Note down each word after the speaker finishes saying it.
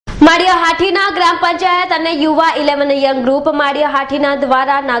માળિયા હાટીના ગ્રામ પંચાયત અને યુવા 11 young group Maliya Hatina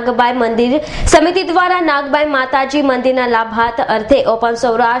દ્વારા નાગબાઈ મંદિર સમિતિ દ્વારા નાગબાઈ માતાજી મંદિરના લાભાર્થ અર્થે ઓપન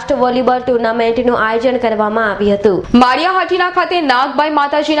સૌરાષ્ટ્ર વોલીબોલ ટુર્નામેન્ટનું આયોજન કરવામાં આવ્યું હતું। માળિયા હાટીના ખાતે નાગબાઈ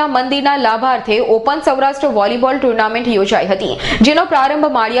માતાજીના મંદિરના લાભાર્થે ઓપન સૌરાષ્ટ્ર વોલીબોલ ટુર્નામેન્ટ યોજાઈ હતી, જેનો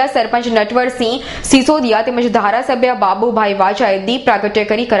પ્રારંભ માળિયા સરપંચ નટવરસિંહ સિસોદિયા તેમજ ધારાસભ્ય બાબુભાઈ વાજાએ દીપ પ્રાગટ્ય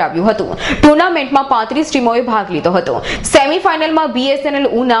કરી કરાવ્યું હતું। ટુર્નામેન્ટમાં 35 ટીમોએ ભાગ લીધો હતો। સેમીફાઇનલમાં બીએસએનએલ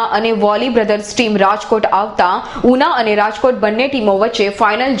ઉના અને વોલી બ્રધર્સ ટીમ રાજકોટ આવતા ઉના અને રાજકોટ બંને ટીમો વચ્ચે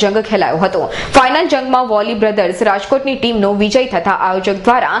ફાઇનલ જંગ ખેલાયો હતો। ફાઇનલ જંગમાં વોલી બ્રધર્સ રાજકોટની ટીમનો વિજય થતા આયોજક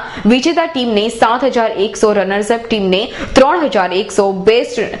દ્વારા વિજેતા ટીમને 7100, રનર્સઅપ ટીમને 3100,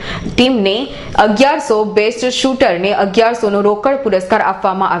 બેસ્ટ ટીમને 1100, બેસ્ટ શૂટરને 1100 નો રોકડ પુરસ્કાર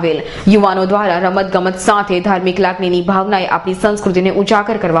આપવામાં આવેલ। યુવાનો દ્વારા રમતગમત સાથે ધાર્મિક લાગણીની ભાવનાએ આપણી સંસ્કૃતિને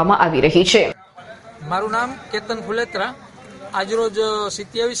ઉજાગર કરવામાં આવી રહી છે। મારું નામ કેતન ફુલેત્રા। આજરોજ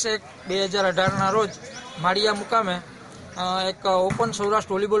 27/1/2018 રોજ માળિયા મુકામે એક ઓપન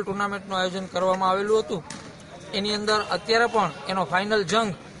સૌરાષ્ટ્ર વોલીબોલ ટુર્નામેન્ટનું આયોજન કરવામાં આવેલું હતું। એની અંદર અત્યારે પણ એનો ફાઇનલ જંગ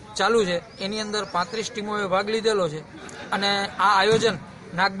ચાલુ છે। એની અંદર 35 ટીમોએ ભાગ લીધેલો છે અને આ આયોજન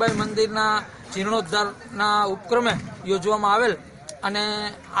નાગબાઈ મંદિરના જીર્ણોદ્ધારના ઉપક્રમે યોજવામાં આવેલ અને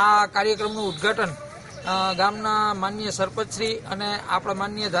આ કાર્યક્રમનું ઉદ્ઘાટન ગામના માનનીય સરપંચશ્રી અને આપણા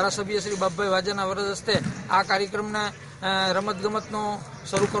માનનીય ધારાસભ્ય શ્રી બાબુભાઈ વાજાના વરદ હસ્તે આ કાર્યક્રમને રમતગમતનો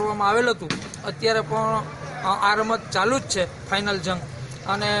શરૂ કરવામાં આવેલ હતું। અત્યારે પણ આ રમત ચાલુ જ છે, ફાઇનલ જંગ,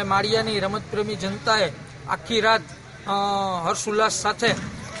 અને માળિયાની રમતપ્રેમી જનતાએ આખી રાત હર્ષોલ્લાસ સાથે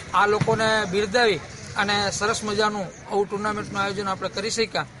આ લોકોને બિરદાવી અને સરસ મજાનું આવું ટુર્નામેન્ટનું આયોજન આપણે કરી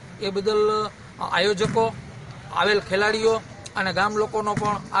શક્યા। એ બદલ આયોજકો, આવેલ ખેલાડીઓ અને ગામ લોકોનો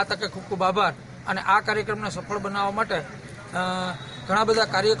પણ આ તકે ખૂબ ખૂબ આભાર। અને આ કાર્યક્રમને સફળ બનાવવા માટે ઘણા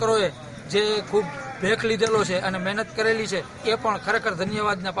બધા કાર્યકરોએ જે ખૂબ ભેખ લીધેલો છે અને મહેનત કરેલી છે એ પણ ખરેખર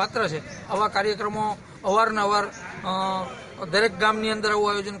ધન્યવાદના પાત્ર છે। આવા કાર્યક્રમો અવારનવાર દરેક ગામની અંદર આવું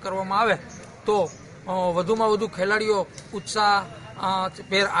આયોજન કરવામાં આવે તો વધુમાં વધુ ખેલાડીઓ ઉત્સાહ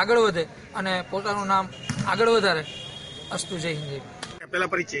ભેર આગળ વધે અને પોતાનું નામ આગળ વધારે। અસ્તુ, જય હિન્દ।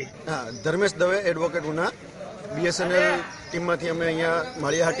 પહેલા પરિચય। ધર્મેશ દવે, એડવોકેટ ઉના, બીએસએનએલ ટીમમાંથી અમે અહીંયા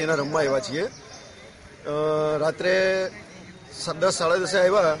માળિયા હાટીના રમવા આવ્યા છીએ। રાત્રે 10-10:30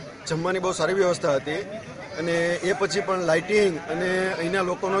 આવ્યા। જમવાની બહુ સારી વ્યવસ્થા હતી અને એ પછી પણ લાઇટિંગ અને અહીંના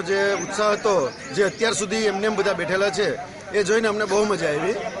લોકોનો જે ઉત્સાહ હતો, જે અત્યાર સુધી એમને બધા બેઠેલા છે, એ જોઈને અમને બહુ મજા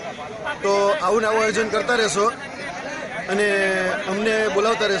આવી। તો આવું નવું આયોજન કરતા રહેશો અને અમને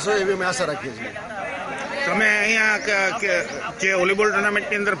બોલાવતા રહેશો એવી અમે આશા રાખીએ છીએ। તમે અહીંયા જે વોલીબોલ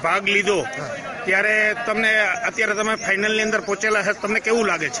ટુર્નામેન્ટની અંદર ભાગ લીધો ત્યારે તમને અત્યારે તમે ફાઇનલની અંદર પહોંચેલા છે, તમને કેવું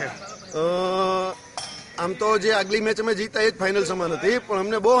લાગે છે? આમ તો જે આગલી મેચ અમે જીતા એ જ ફાઇનલ સમાન હતી, પણ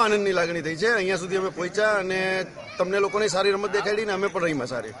અમને બહુ આનંદની લાગણી થઈ છે। અહીંયા સુધી અમે પહોંચ્યા અને તમને લોકોને સારી રમત દેખાડી ને અમે પણ રહીમાં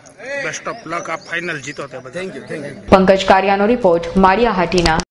સારી। બેસ્ટ ઓફ લક, આપ ફાઇનલ જીતો તે બધા। Thank you. Pankaj કારિયાનો report, Maliya Hatina.